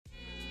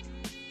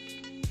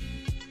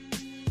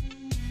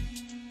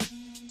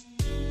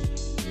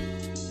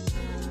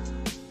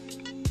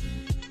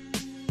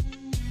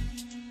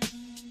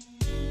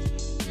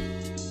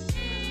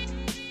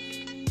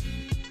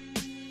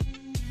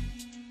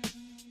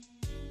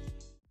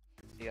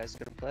You guys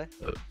gonna play?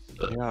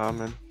 Yeah, I'm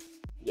in.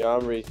 Yeah,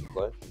 I'm ready to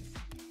play.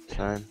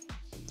 Same.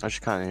 I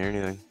just can't hear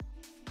anything.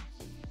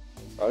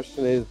 I just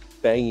need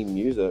banging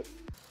music.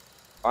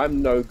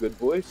 I'm no good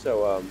boy,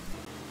 so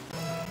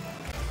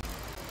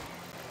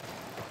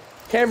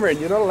Cameron,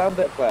 you're not allowed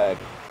that flag.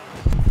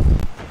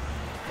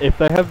 If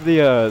they have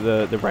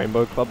the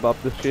Rainbow Club up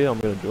this year, I'm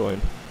gonna join.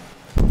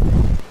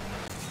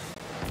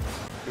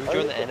 We'll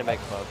join the anime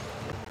club.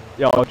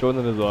 Yeah, I'll join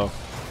them as well.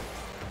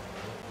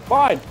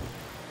 Fine.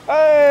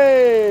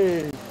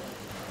 Hey!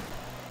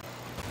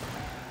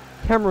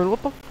 Cameron,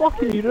 what the fuck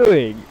are you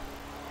doing?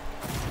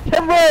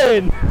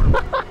 Cameron!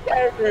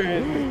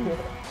 Cameron!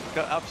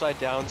 Got upside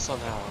down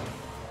somehow.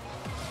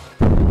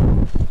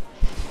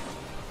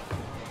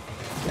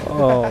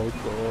 Oh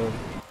god.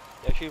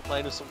 Actually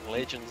playing with some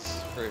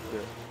legends for a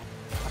bit.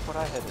 That's what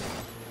I had.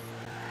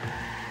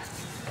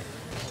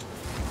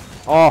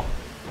 Oh!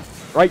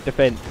 Great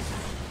defense.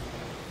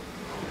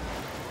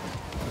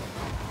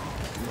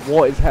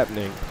 What is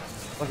happening?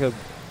 It's like a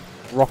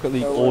Rocket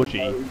League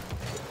orgy.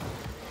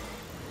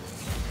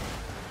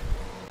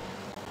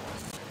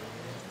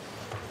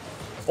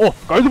 Oh,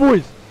 go the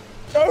boys!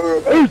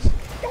 Go, Oots!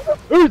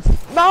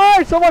 Oots!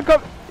 No! Someone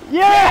come!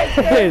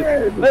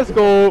 Yes! Let's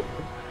go!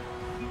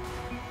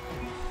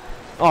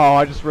 Oh,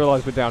 I just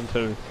realised we're down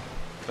 2.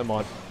 Never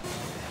mind.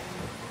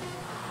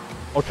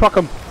 I'll truck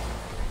him!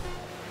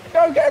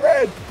 Go,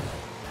 Cameron!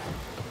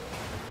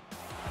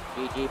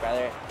 GG,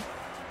 brother.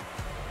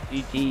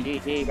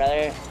 GG. GG,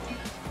 brother.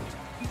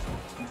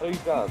 What are you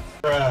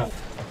done?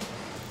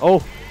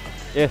 Oh!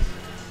 Yes.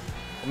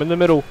 I'm in the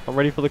middle. I'm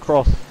ready for the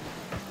cross.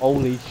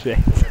 Holy shit.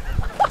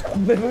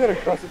 I'm never gonna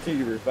cross it to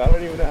you, Roof. I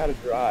don't even know how to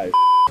drive.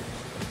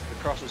 The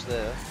cross was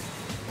there.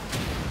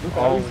 Look,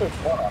 how are you so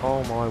far?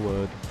 Oh my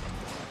word.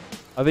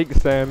 I think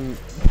Sam's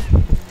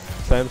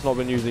not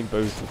been using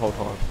boost the whole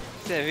time.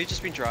 Sam, have you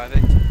just been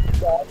driving?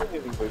 Yeah, I've been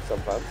using boost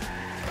sometimes.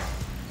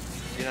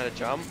 You know how to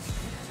jump?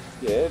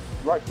 Yeah,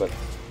 right click.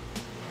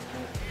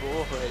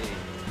 Boy.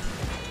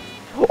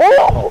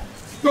 Oh!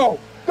 Go!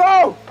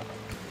 Go!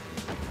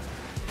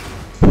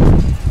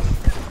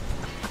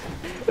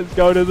 Let's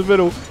go to the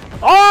middle.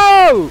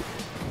 Oh!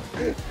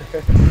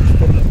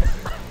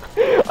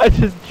 I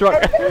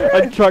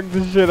trucked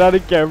the shit out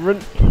of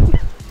Cameron.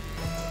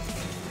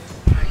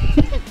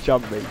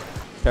 Jump me.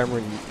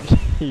 Cameron,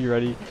 you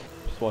ready?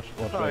 Just watch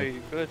No, me.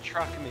 you're gonna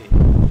truck me.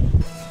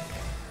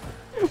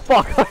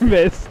 Fuck, I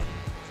missed.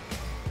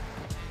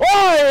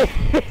 Oi!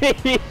 Look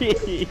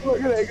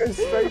at it, it goes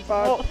straight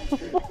past.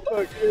 Look,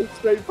 it goes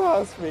straight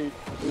past me.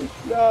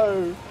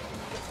 No.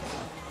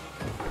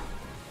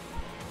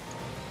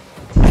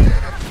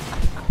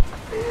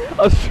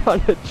 I was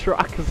trying to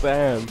truck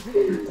Sam,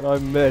 and I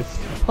missed.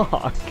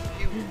 Fuck.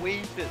 You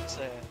weaved it,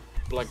 Sam.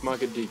 Black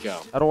market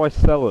decal. How do I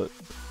sell it?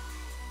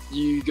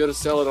 You gotta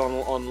sell it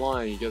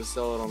online. You gotta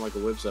sell it on like a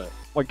website.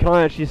 Like, can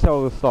I actually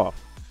sell this stuff?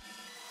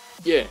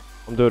 Yeah.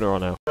 I'm doing it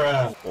right now.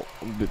 Oh,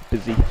 I'm a bit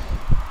busy.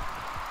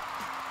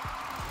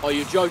 Oh,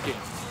 you're joking.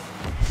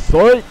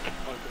 Psych!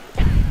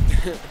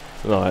 Okay.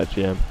 No, I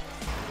actually am.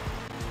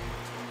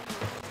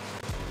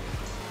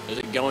 Is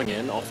it going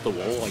in off the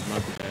wall like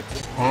Michael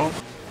Jackson? Huh?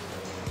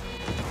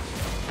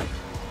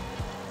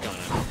 Going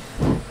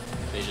in.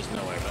 There's just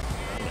no way about it.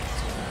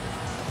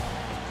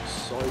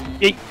 So.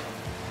 Yeet!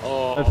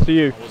 Oh. That's for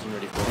you. I wasn't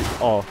ready for it.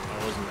 Oh,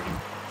 I wasn't ready.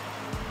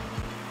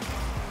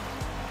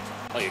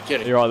 Oh, you're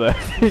kidding. you're right there.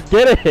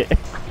 Get it!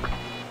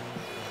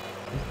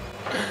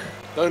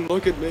 Don't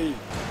look at me.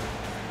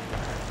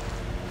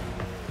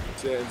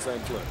 It's an insane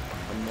flip.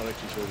 I'm not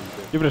actually sure what you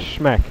did. Give it a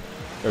schmack.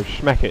 Go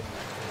schmack it.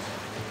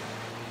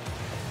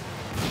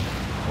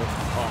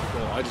 Oh,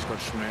 well, I just got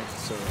smacked,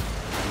 so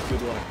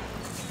good luck.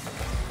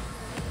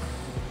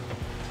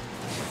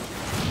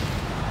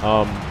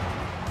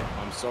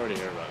 I'm sorry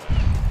to hear about that.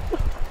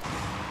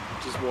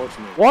 Just watch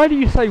me. Why do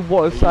you say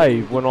what a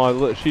save when I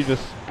literally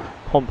just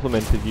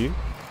complimented you?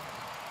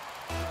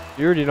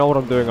 You already know what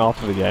I'm doing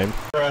after the game.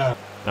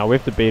 Now we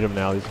have to beat them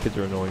now, these kids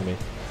are annoying me.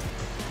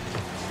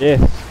 Yes,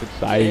 good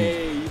save.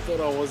 Hey, you thought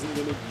I wasn't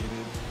gonna get it.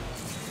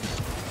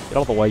 Get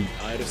out of the way.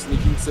 I had a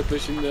sneaking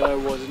suspicion that I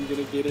wasn't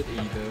gonna get it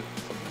either.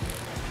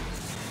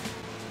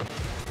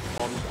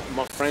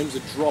 My frames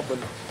are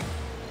dropping.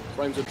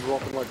 Frames are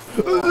dropping like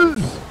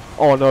flies.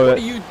 Oh no. What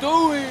are you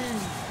doing?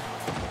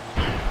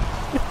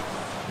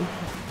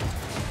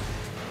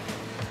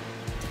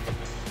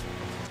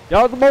 Get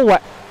out of the ball.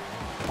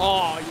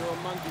 Oh, you're a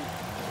monkey.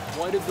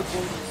 Why did the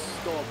ball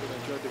just stop when I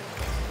tried to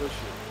push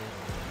it?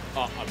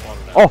 Oh, I bought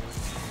it out. Oh!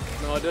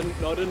 No, I didn't.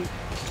 No, I didn't.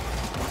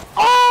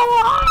 Oh!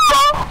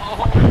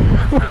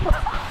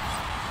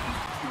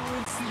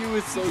 You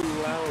were so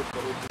loud,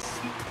 but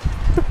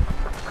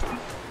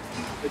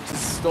it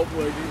just stopped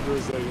working for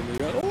a second. You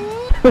go,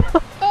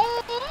 oh!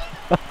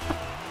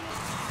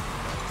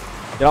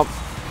 Get up.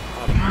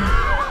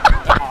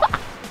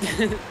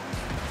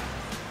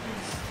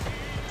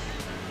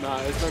 Nah,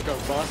 it's not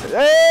going fast.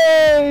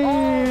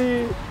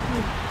 Hey!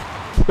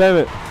 Spam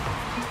it.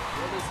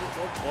 What is it?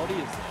 What body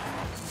is that?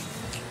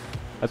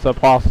 That's a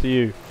pass to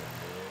you.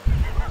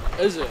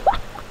 Is it?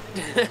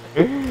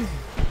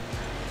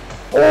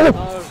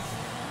 Oh!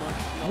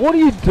 What are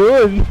you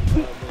doing?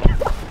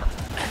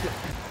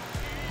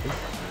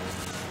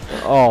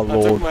 Oh I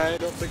took lord. my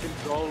hand off the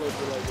controller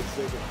for like a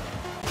second.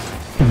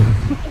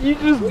 You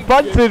just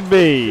bunted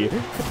me!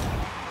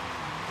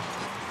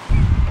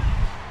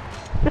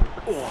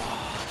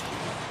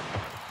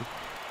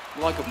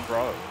 Like a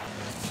pro.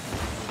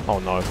 Oh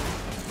no.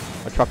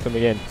 I trucked him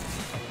again.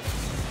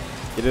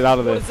 Get it out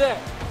of there. What is that?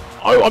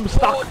 Oh, I'm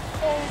stuck!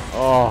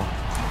 Oh.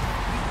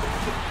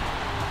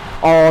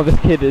 Oh, this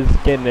kid is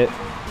getting it.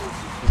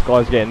 This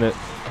guy's getting it.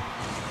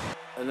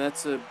 And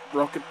that's a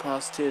rocket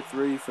past tier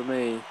 3 for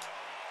me.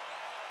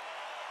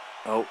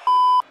 Oh.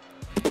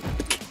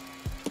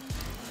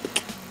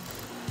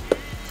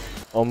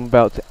 I'm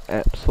about to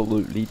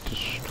absolutely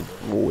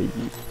destroy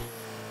you.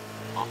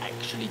 I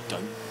actually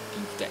don't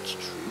think that's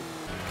true.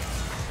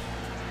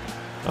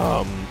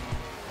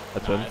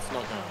 That's Nah, it. it's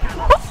not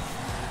gonna.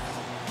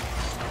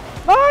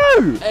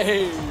 No!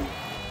 Hey!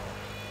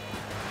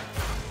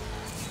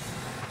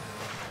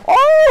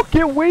 Oh,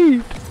 get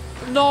weaved!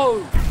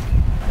 No!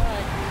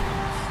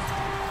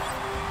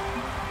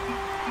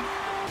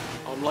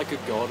 I'm like a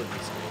god at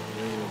this game.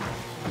 You don't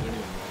even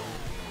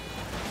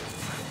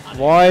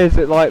know. Why is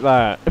it like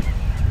that?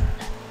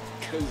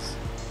 Because.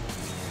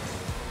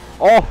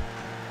 Oh!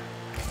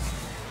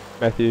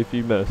 Matthew, if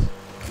you miss.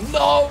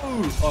 No!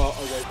 Oh,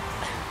 okay.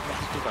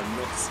 That's because I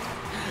missed.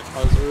 I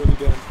was really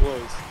damn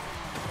close.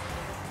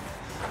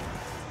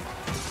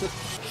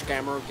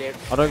 Scammer get.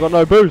 I don't got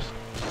no boost.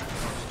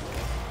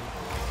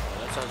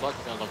 That sounds like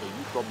a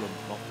you problem,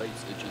 not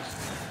face itches.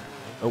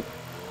 Oh.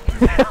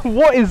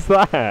 What is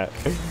that?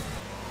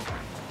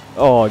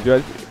 Oh,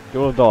 do you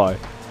want to die?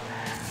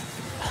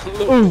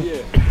 Look,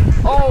 yeah.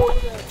 Oh,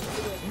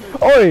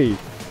 yeah. Oi!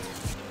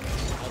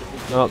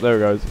 Oh, there it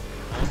goes.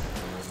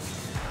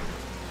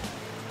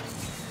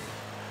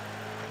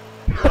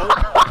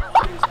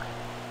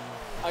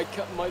 I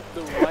cut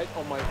the right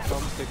on my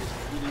thumbstick is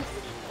really, really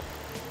hot.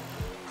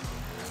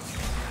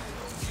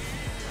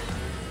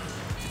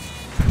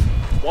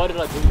 Why did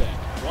I do that?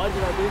 Why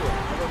did I do that?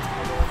 I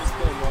don't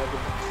understand why I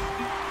did that.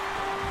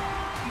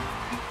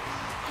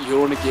 You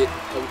want to get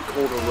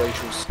called a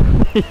racial slur?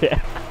 Yeah.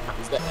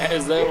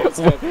 Is that what's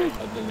happening? I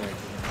didn't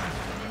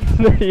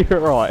actually.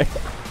 You're right.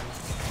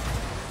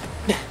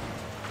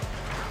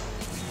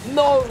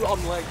 No,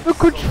 I'm like The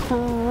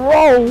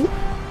control!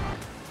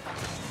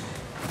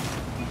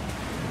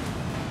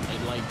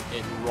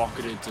 It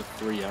rocketed to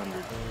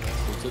 300.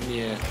 It's in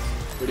the air.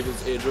 But if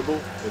it's edgeable,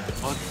 with the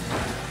puck.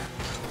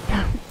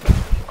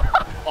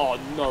 Oh,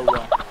 no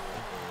way.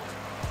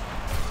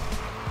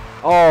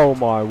 Oh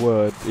my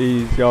word,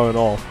 he's going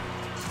off.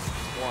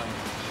 One.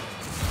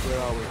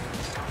 Where are we?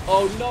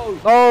 Oh no!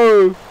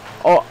 No!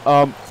 Oh,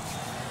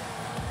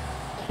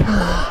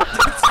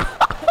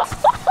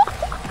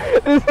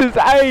 This is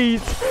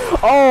 8!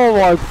 Oh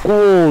my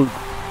god!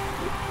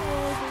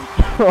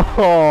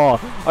 Oh,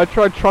 I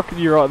tried trucking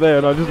you right there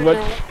and I just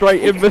went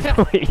straight in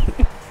between.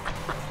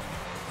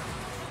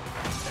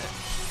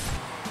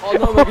 Oh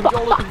no, my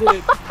controller's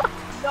dead!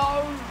 No!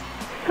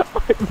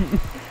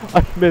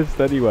 I missed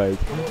anyways.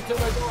 Oh my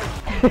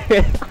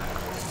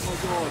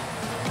god.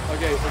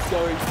 Okay, let's go.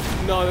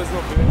 No, that's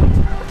not fair.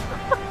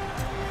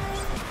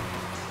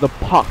 The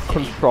puck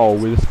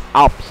control is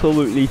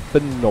absolutely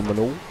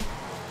phenomenal.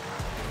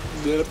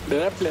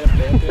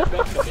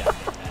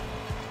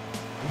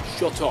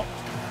 Shut up.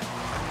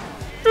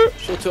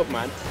 Shut up,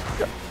 man.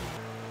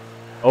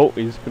 Oh,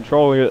 he's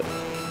controlling it.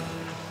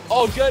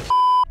 Oh, good.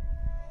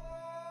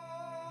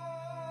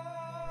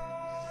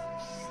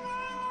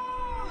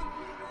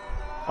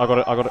 I got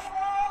it, I got it.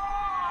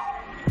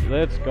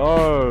 Let's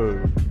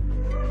go.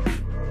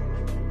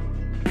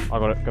 I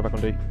got it, go back on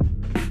D.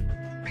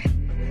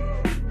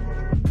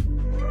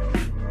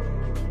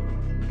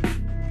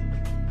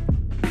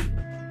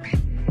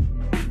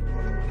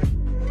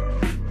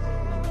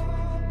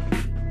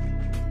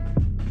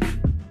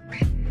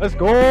 Let's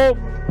go!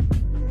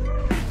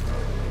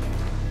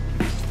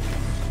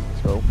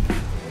 Let's go.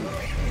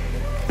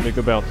 Make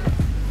a bounce.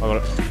 I got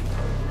it.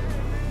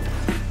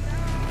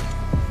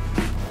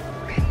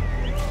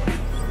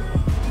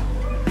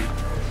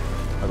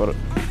 I got it.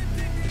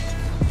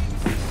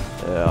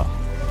 Yeah.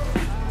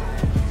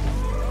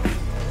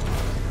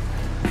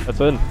 That's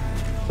in.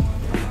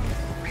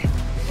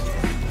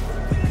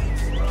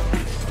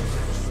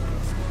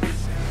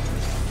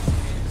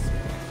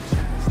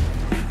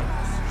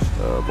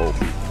 Ball.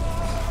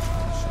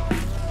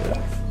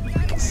 Yeah.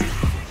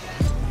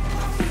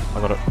 I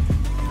got it.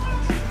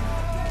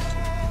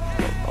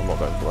 No, I'm not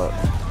going for that.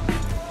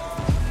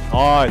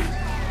 Nice!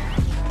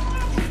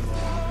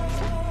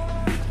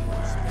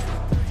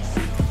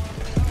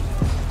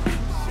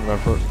 I'm going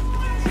for it.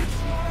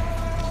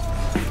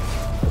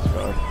 Let's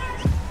go.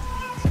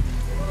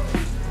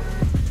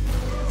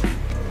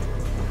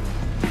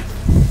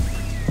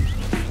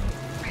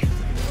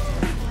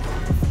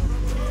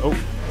 Oh!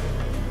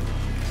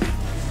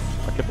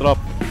 I kept it up.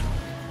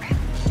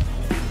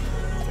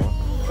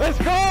 Let's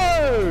go!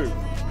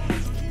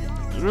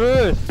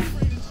 Yes!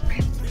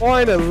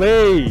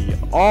 Finally!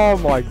 Oh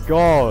my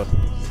god.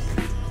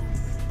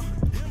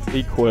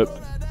 Equip.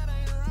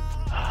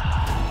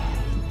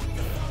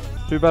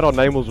 Too bad our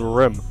name was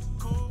Rim.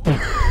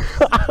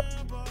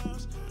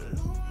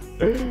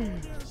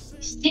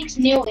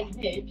 6-0 in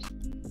hoops.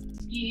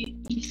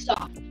 You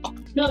suck.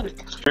 No.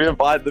 Should we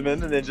invite them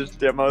in and then just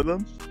demo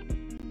them?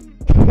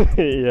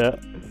 Yeah.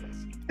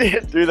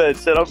 Do that,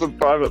 set up a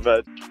private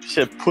match.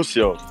 Shit, push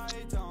yo.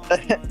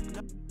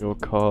 Your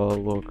car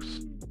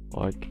looks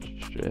like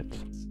shit.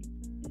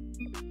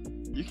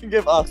 You can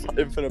give us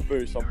infinite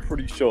boost, I'm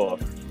pretty sure.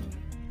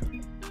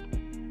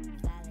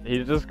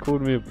 He just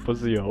called me a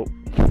pussy hole.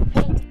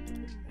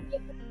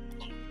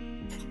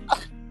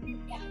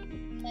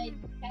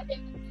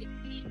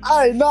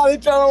 Hey, no, they're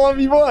trying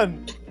to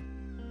 1v1!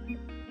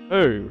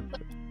 Who?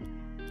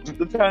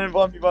 They're trying to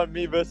 1v1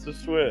 me versus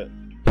Sweat.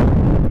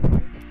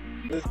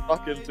 This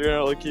fucking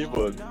 $300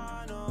 keyboard.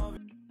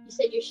 You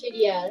said you're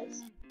shitty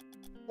ass.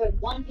 So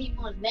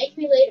 1v1. Make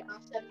me later.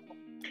 I'll set it up.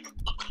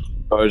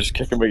 Oh, just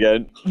kick him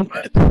again.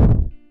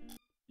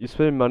 You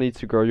spend money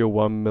to grow your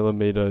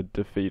 1mm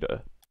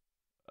defeater.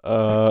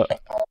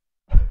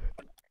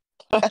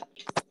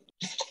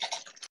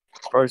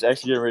 Bro's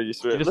actually getting ready to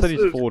sweat. You just said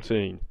he's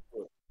 14.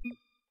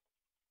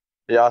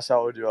 Yeah, that's how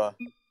old you are.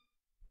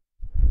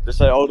 Just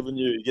say older than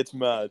you, he gets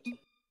mad.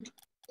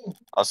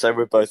 I'll say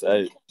we're both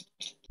 8.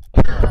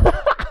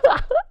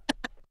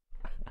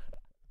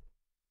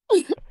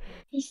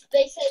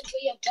 They said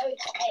we are both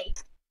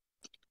 8.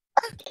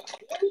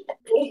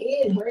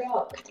 Hurry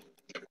up.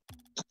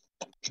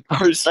 I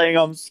was saying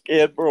I'm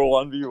scared for a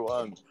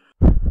 1v1.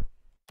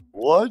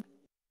 What?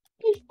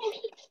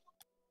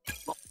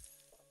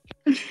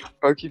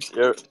 Bro keeps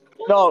scaring.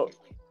 No!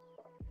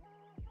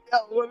 Yeah,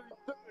 what are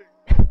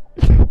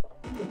you doing?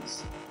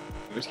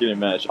 I'm just getting a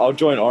match. I'll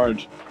join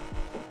orange.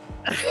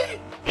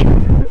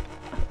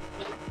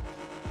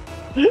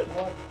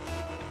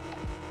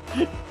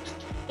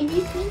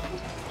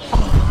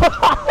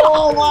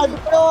 Oh my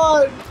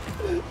god!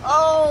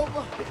 Oh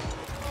my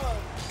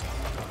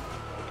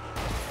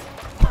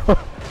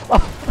god!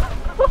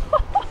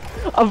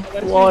 I'm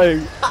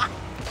flying.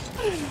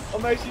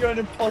 I'm actually on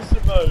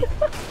imposter mode.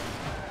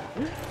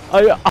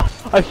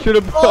 I should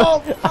have put Oh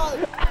fuck!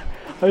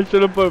 I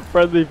should have put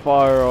friendly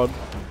fire on.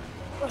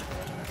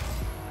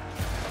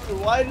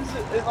 Why does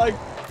it like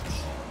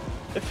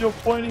if you're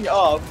pointing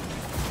up?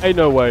 Ain't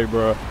no way,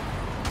 bro.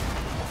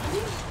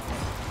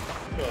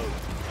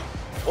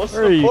 What's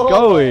Where are you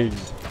going?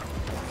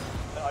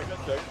 I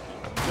got joking.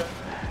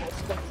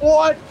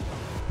 What?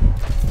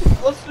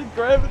 What's the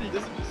gravity?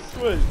 Does it just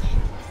switch?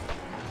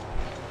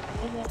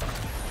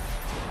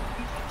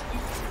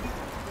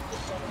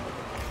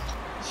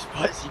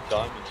 Spicy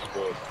diamond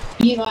squad.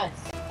 You guys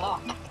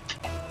suck.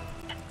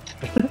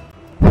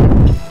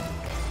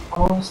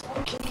 Oh,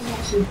 stop kicking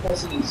us in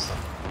pussies.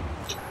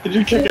 Did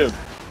you kick him?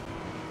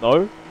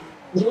 No?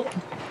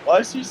 Why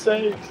is he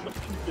saying stop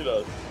kicking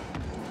us?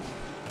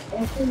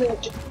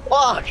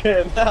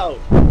 Fucking hell!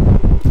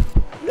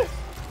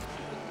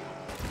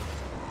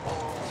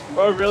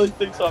 Bro really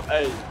thinks I'm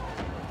 8.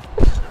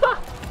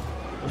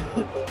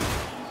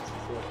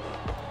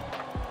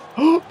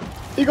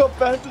 He got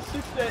banned for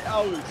 68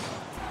 hours.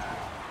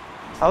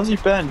 How's he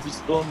banned if he's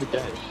still in the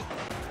game?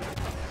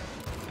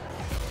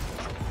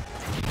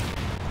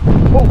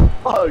 Oh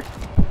fuck!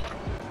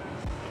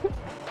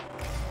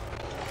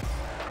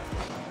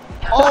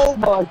 Oh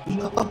my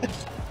god!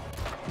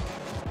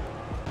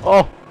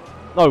 Oh,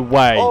 no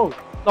way. Oh,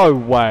 No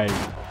way.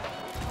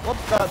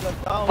 what's that?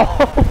 That's down.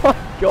 Oh my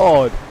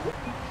god.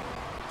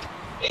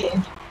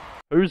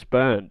 Who's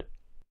banned?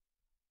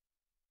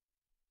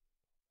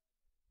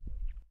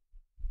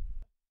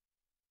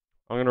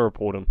 I'm gonna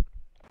report him.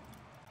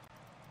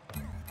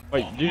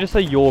 Wait, did you just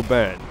say you're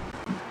banned?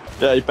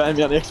 Yeah, he banned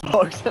me on the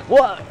Xbox.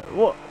 What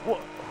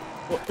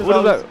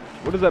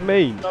does that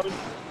mean? I was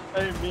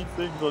saying mean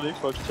things on the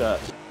Xbox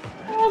chat.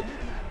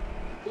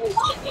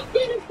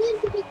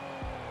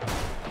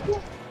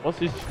 What's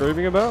he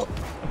screaming about?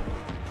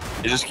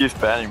 He just keeps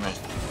banning me.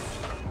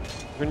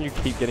 When you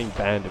keep getting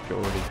banned if you're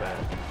already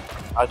banned.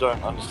 I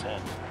don't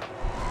understand.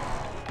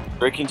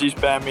 Reckons he's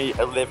banned me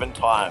 11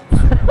 times.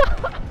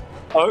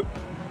 Oh,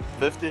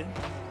 15?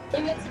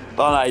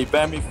 Oh no, he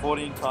banned me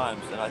 14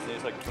 times and I think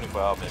it's like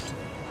 24 hours maybe.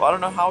 Well, I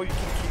don't know how you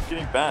can keep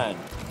getting banned.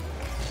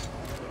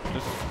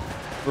 Just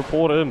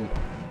report him.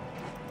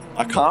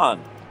 I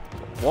can't.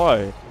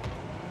 Why?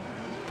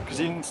 Because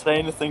he didn't say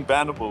anything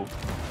bannable.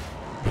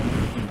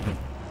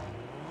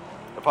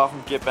 Apart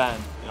from get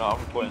banned. You know, I'm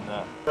reporting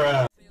that.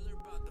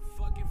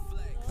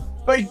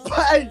 Wait,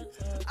 hey!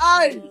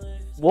 Hey!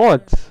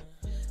 What?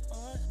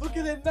 Look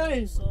at their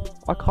name!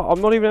 I can't.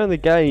 I'm not even in the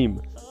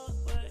game.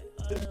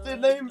 The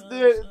name,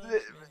 the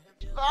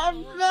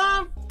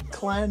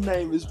clan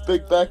name is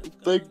Big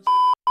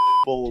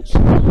Balls.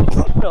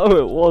 No,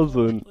 it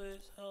wasn't.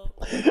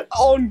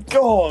 On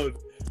God!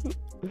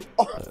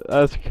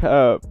 That's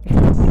cap.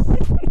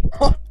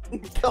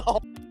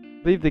 God!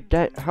 Leave the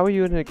game. How are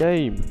you in a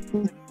game?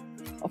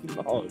 I'm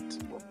not.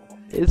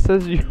 It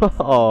says you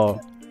are.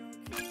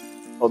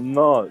 Oh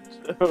no,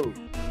 chill.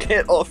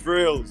 Get off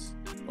reels.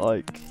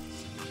 Like,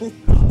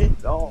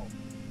 Get off.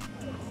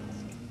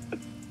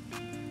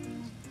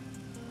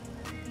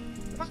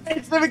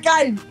 It's the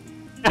game.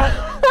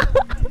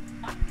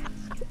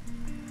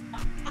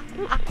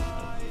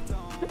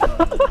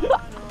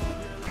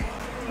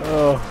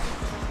 oh.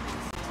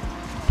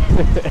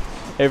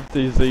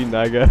 FTC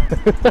Naga.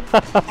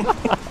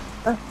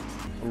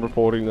 I'm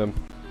reporting them.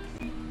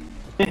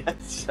 Yeah,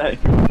 same.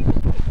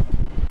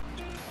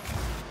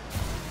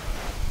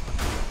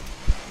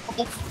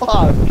 Oh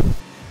fuck.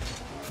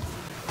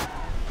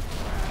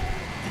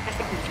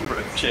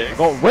 Check.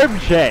 Got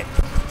web check.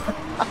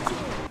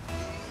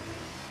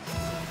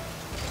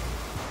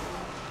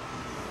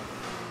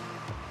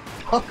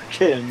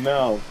 Fucking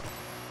no.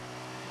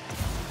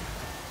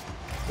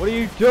 What are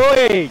you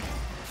doing?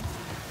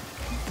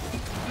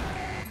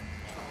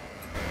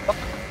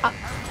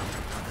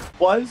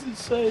 Why does it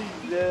say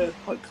their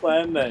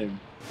clan name?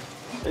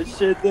 It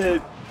said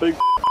their big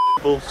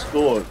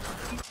scored.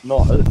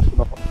 Not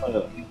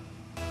her.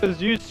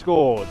 Because you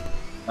scored.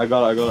 I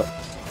got it.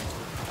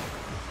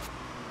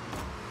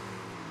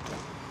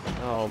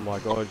 Oh my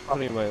god, you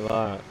couldn't make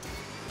that.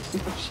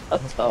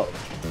 Shut up.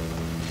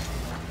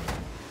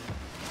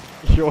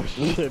 You're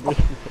shit.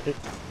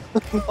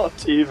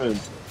 Not even.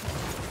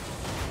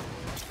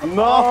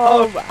 No!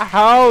 Oh,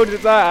 how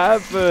did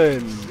that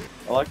happen?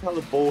 I like how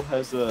the ball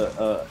has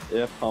a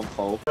air pump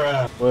hole.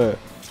 Where? Where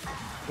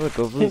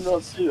does Can you this?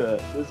 not see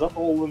that? There's a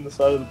hole in the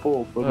side of the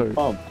ball for the No.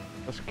 pump.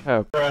 That's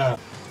cap.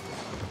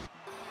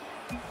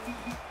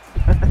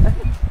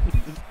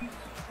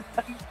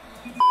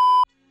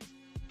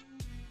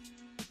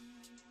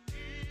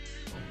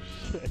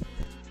 Shit.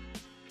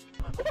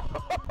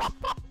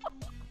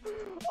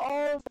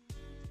 Oh.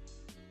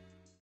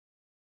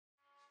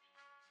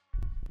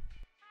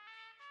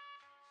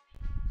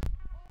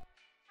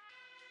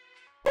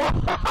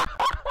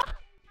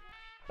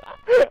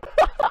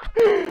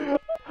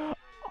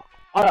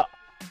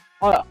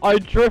 I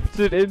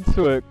drifted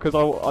into it because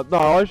I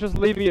was just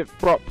leaving it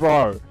bro.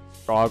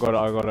 Oh, I got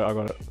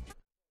it.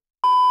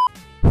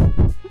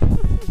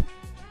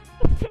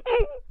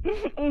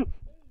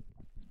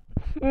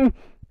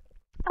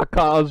 I can't,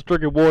 I was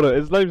drinking water.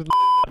 His name's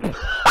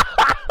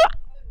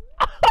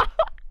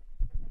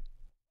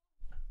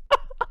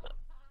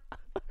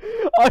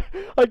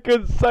I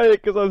couldn't say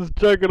it because I was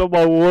drinking on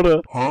my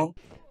water. Huh?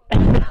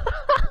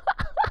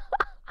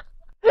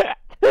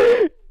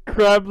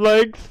 Crab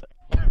legs.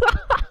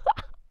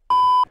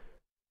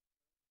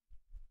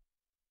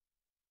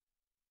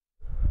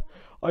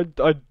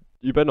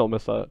 You better not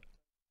miss that.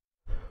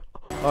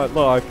 Look,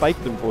 I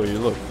faked him for you,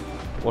 look.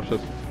 Watch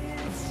this.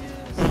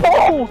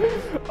 Oh!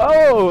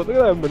 Oh! Look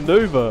at that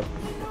maneuver!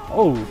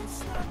 Oh!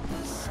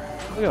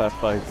 Look at that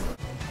face.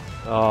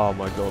 Oh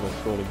my god, I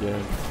scored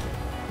again.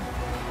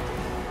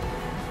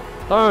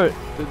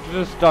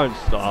 Just don't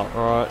start,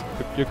 alright?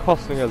 You're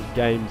costing us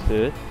games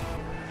here.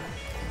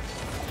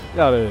 Get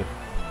out of here.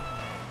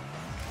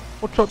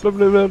 Poor chap never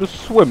learned how to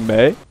swim,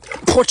 mate.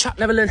 Poor chap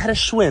never learned how to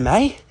swim,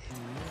 eh?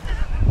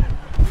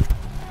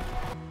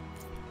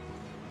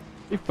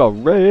 Be for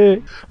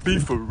real. Be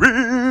for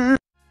real.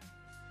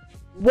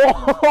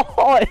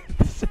 What?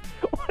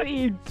 What are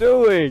you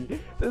doing?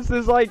 This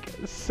is like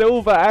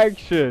silver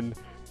action.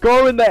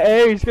 Go in the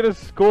air, he's gonna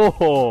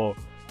score.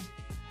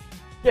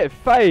 Get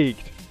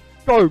faked.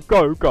 Go. Just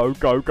go. Go.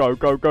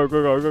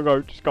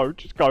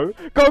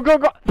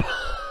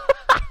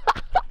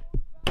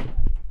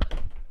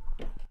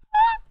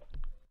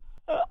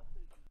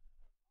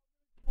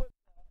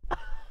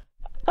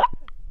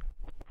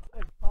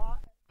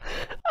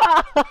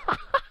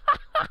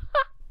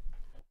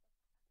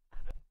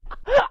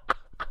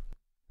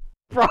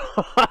 Bro,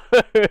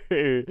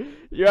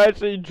 you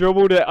actually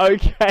dribbled it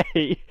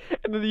okay,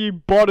 and then you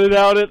botted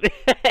out at the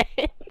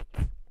end.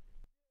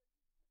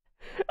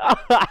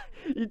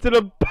 You did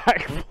a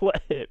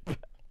backflip.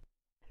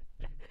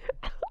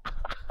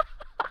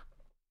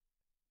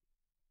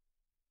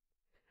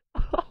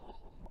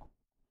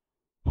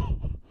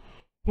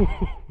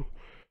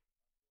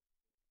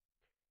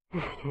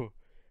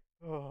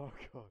 Oh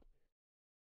god.